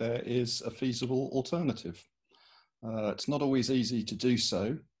if there is a feasible alternative. It's not always easy to do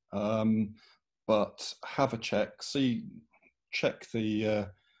so, but have a check. Check the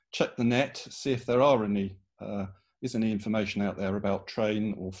net. See if there are is any information out there about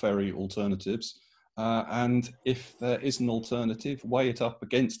train or ferry alternatives, and if there is an alternative, weigh it up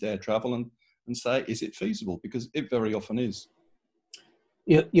against air travel and say, is it feasible? Because it very often is.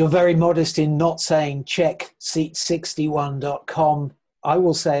 You're very modest in not saying check seat61.com. I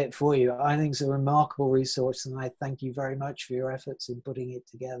will say it for you. I think it's a remarkable resource, and I thank you very much for your efforts in putting it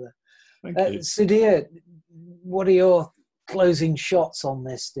together. Thank you. Sudhir, what are your closing shots on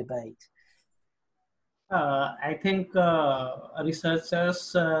this debate? I think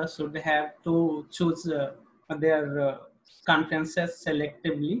researchers should have to choose their conferences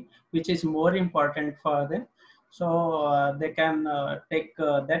selectively, which is more important for them. So they can take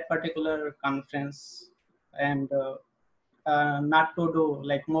that particular conference and not to do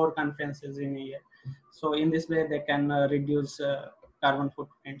like more conferences in a year. So in this way, they can reduce carbon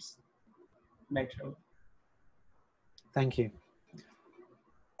footprints by travel. Thank you.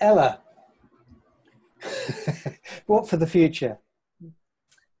 Ella, what for the future?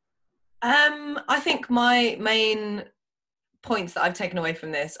 I think my main points that I've taken away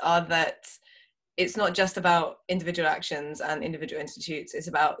from this are that it's not just about individual actions and individual institutes. It's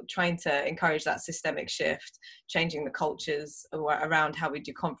about trying to encourage that systemic shift, changing the cultures around how we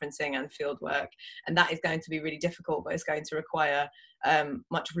do conferencing and fieldwork. And that is going to be really difficult, but it's going to require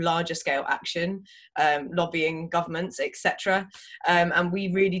much larger scale action, lobbying governments, etc. And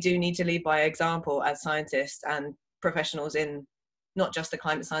we really do need to lead by example as scientists and professionals in not just the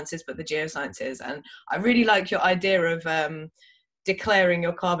climate sciences, but the geosciences. And I really like your idea of declaring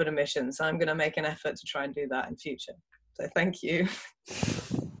your carbon emissions. I'm going to make an effort to try and do that in future. So thank you.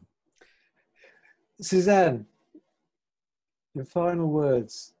 Suzanne, your final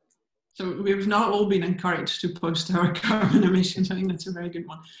words. So we've now all been encouraged to post our carbon emissions. I think that's a very good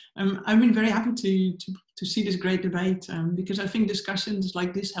one. I've been very happy to see this great debate because I think discussions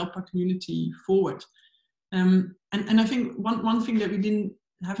like this help our community forward. And I think one thing that we didn't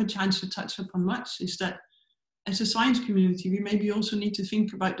have a chance to touch upon much is that as a science community, we maybe also need to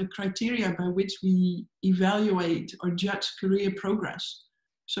think about the criteria by which we evaluate or judge career progress.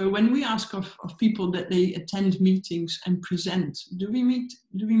 So when we ask of people that they attend meetings and present, do we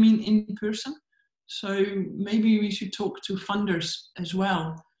mean in person? So maybe we should talk to funders as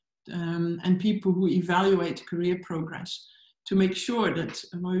well and people who evaluate career progress to make sure that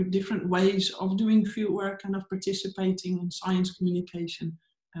different ways of doing fieldwork and of participating in science communication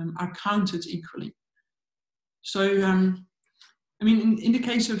are counted equally. So, I mean, in the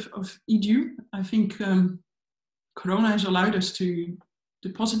case of EDU, I think Corona has allowed us to the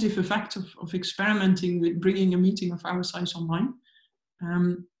positive effect of experimenting with bringing a meeting of our size online.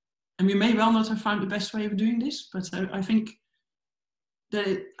 And we may well not have found the best way of doing this, but I think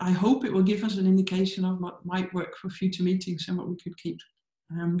that I hope it will give us an indication of what might work for future meetings and what we could keep.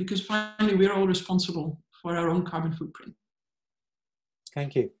 Because finally, we're all responsible for our own carbon footprint.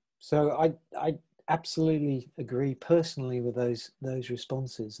 Thank you. So I absolutely agree personally with those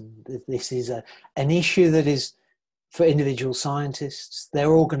responses. And this is an issue that is for individual scientists,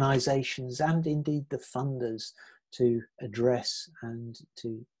 their organisations, and indeed the funders to address and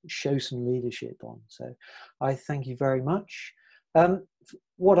to show some leadership on. So I thank you very much.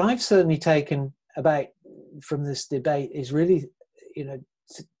 What I've certainly taken about from this debate is really,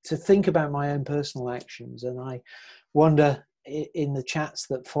 to think about my own personal actions. And I wonder in the chats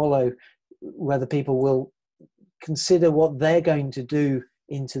that follow whether people will consider what they're going to do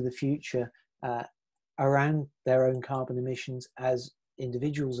into the future around their own carbon emissions as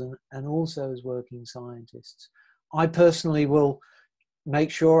individuals and also as working scientists. I personally will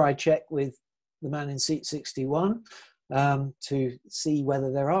make sure I check with the man in seat 61 to see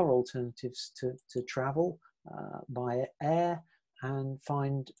whether there are alternatives to travel by air, and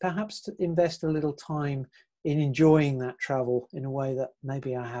perhaps to invest a little time in enjoying that travel in a way that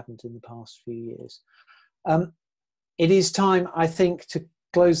maybe I haven't in the past few years. It is time, I think, to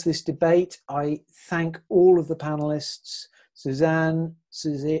close this debate. I thank all of the panelists, Suzanne,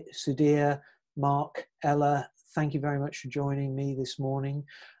 Sudhir, Mark, Ella. Thank you very much for joining me this morning.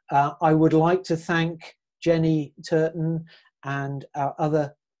 I would like to thank Jenny Turton and our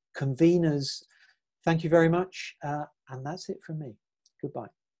other conveners. Thank you very much. And that's it from me. Goodbye.